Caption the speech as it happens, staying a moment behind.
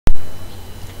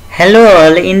Hello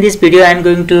all, in this video I am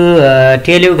going to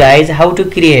tell you guys how to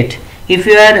create. If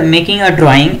you are making a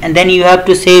drawing and then you have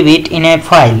to save it in a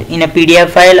file, in a PDF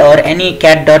file or any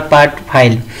cat.part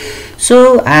file.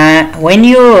 So when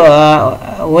you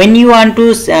want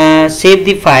to save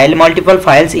the file, multiple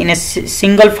files in a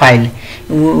single file,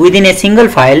 within a single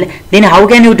file, then how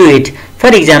can you do it?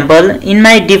 For example, in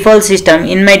my default system,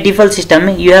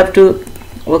 you have to,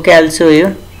 okay, I'll show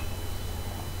you.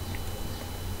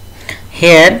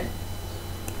 Here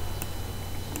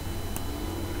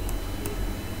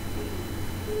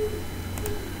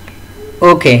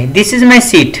okay, this is my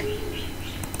sheet,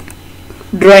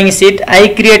 drawing sheet. I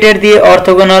created the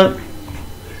orthogonal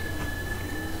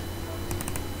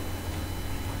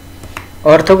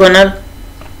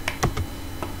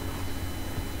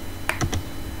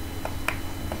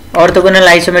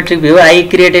isometric view. I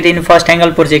created in first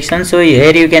angle projection, so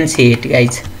here you can see it,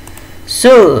 guys.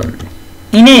 So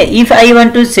if I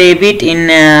want to save it in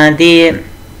the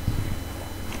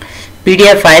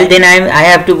PDF file, then I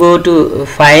have to go to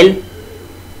file,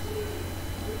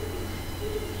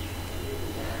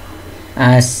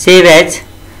 save as.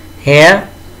 Here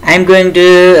I am going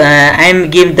to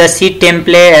give the sheet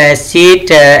template, sheet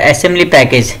assembly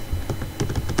package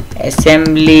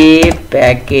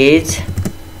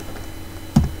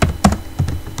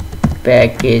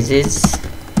packages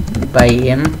by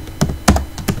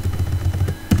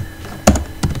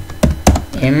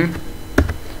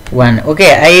M1.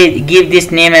 Okay, I give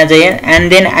this name as a,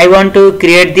 and then I want to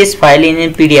create this file in a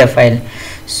PDF file,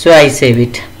 so I save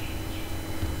it.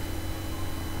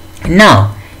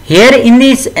 Now here in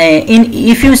this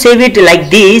if you save it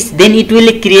like this, then it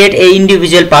will create a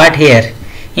individual part. Here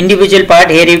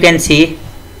you can see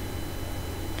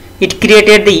it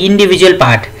created the individual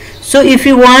part. So if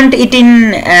you want it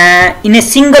in a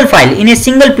single file, in a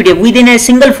single PDF, within a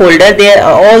single folder, there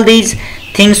all these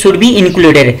things should be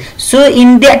included. So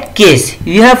in that case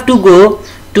you have to go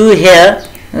to here.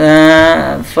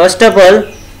 First of all,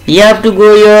 you have to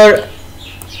go your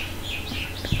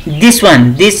this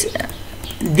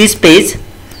page.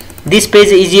 This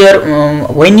page is your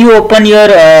when you open your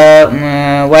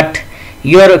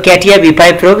your Catia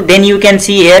V5 Pro, then you can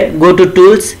see here, go to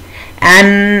tools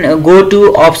and go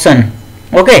to option.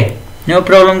 Okay, no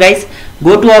problem, guys.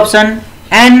 Go to option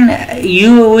and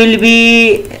you will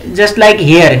be just like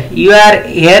here. You are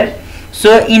here.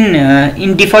 So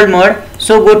in default mode,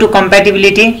 so go to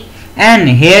compatibility, and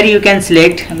here you can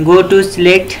select, go to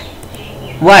select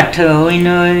what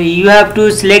you have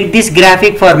to select this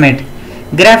graphic format.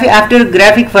 After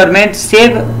graphic format,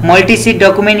 save multi-sheet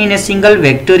document in a single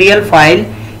vectorial file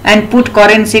and put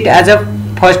current sheet as a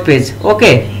first page.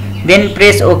 Okay, then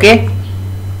press OK.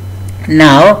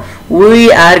 Now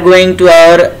we are going to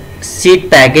our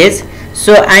sheet package.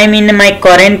 So I am in my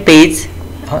current page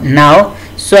now,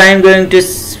 so I am going to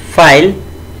file,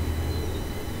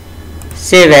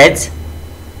 save as,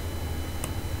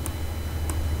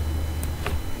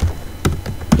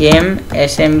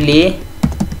 assembly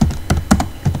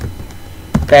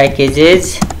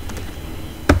packages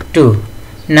 2.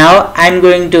 Now I am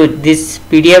going to this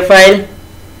PDF file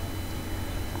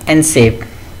and save.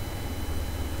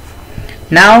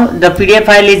 Now the PDF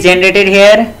file is generated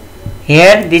here.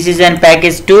 This is an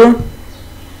package 2.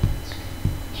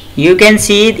 You can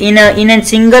see it in a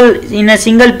single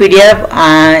PDF.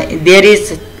 There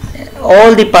is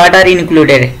all the part are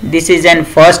included. This is an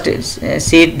first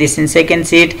sheet, this is second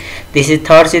sheet, this is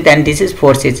third sheet, and this is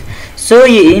fourth sheet. So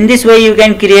in this way you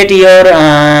can create your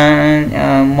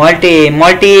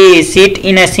multi sheet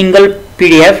in a single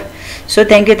PDF. So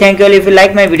thank you all. If you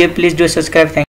like my video, please do subscribe. Thank you.